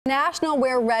National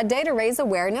Wear Red Day to raise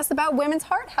awareness about women's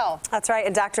heart health. That's right.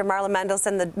 And Dr. Marla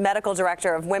Mendelson, the medical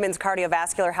director of Women's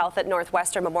Cardiovascular Health at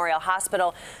Northwestern Memorial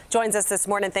Hospital, joins us this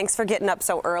morning. Thanks for getting up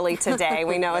so early today.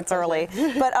 We know it's early.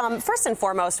 But first and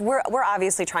foremost, we're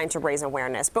obviously trying to raise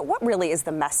awareness. But what really is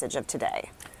the message of today?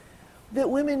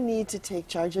 That women need to take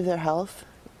charge of their health.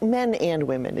 Men and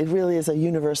women. It really is a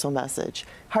universal message.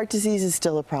 Heart disease is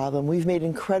still a problem. We've made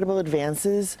incredible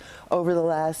advances over the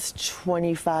last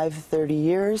 25, 30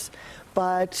 years,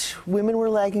 but women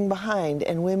were lagging behind,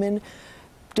 and women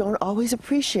don't always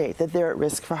appreciate that they're at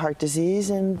risk for heart disease,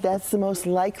 and that's the most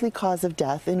likely cause of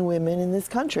death in women in this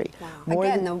country. Wow.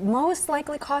 Again, the most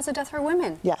likely cause of death for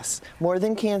women. Yes, more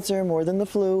than cancer, more than the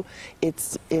flu,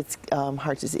 it's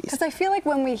heart disease. Because I feel like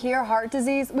when we hear heart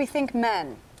disease, we think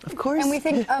men. Of course. And we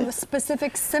think of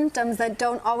specific symptoms that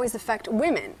don't always affect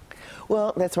women.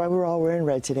 Well, that's why we're all wearing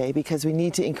red today, because we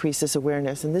need to increase this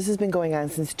awareness. And this has been going on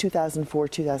since 2004,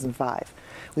 2005.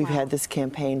 We've had this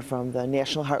campaign from the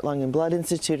National Heart, Lung, and Blood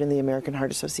Institute and the American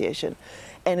Heart Association.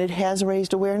 And it has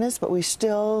raised awareness, but we're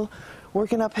still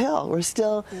working uphill. We're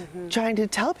still trying to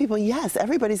tell people, yes,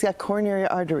 everybody's got coronary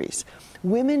arteries.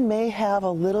 Women may have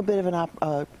a little bit of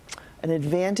an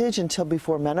advantage until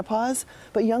before menopause,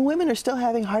 but young women are still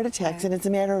having heart attacks, and it's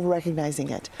a matter of recognizing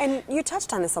it. And you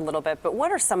touched on this a little bit, but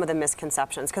what are some of the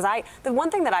misconceptions? Because the one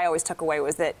thing that I always took away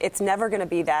was that it's never going to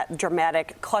be that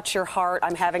dramatic, clutch your heart,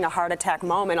 I'm having a heart attack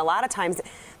moment. A lot of times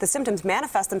the symptoms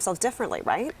manifest themselves differently,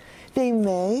 right? They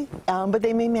may, but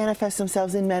they may manifest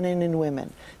themselves in men and in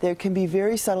women. There can be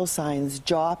very subtle signs: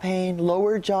 jaw pain,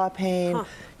 lower jaw pain,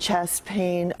 chest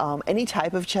pain, any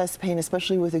type of chest pain,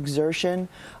 especially with exertion,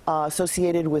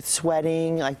 associated with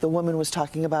sweating, like the woman was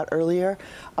talking about earlier,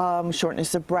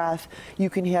 shortness of breath. You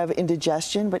can have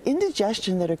indigestion, but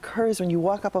indigestion that occurs when you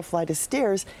walk up a flight of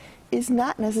stairs is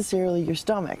not necessarily your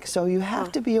stomach. So you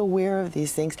have to be aware of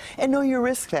these things and know your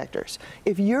risk factors.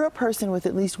 If you're a person with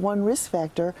at least one risk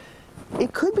factor,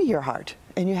 it could be your heart,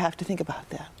 and you have to think about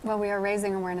that. Well, we are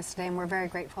raising awareness today, and we're very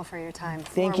grateful for your time.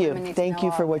 Thank you. Thank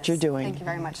you for what you're doing. Thank you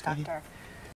very much, Doctor.